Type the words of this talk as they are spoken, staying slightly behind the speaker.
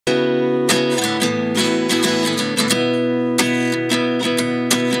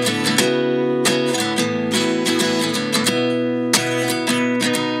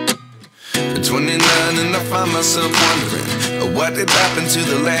happened to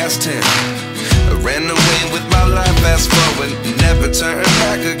the last 10? I ran away with my life, fast forward, never turn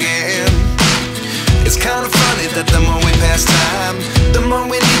back again. It's kind of funny that the more we pass time, the more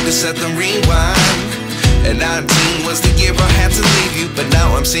we need to set the rewind. And 19 was the year I had to leave you, but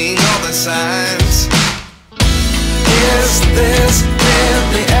now I'm seeing all the signs. Is this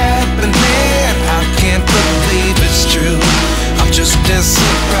really happening? I can't believe it's true. I'm just as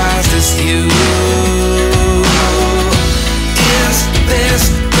surprised as you. Is this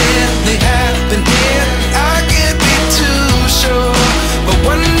really happening? I can't be too sure, but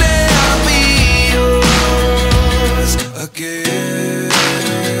one day I'll be yours again.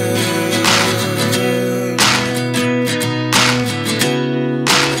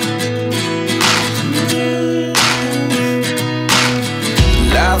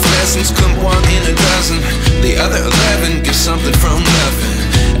 Life lessons come one in a dozen. The other 11 get something from nothing.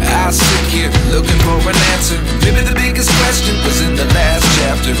 I sit here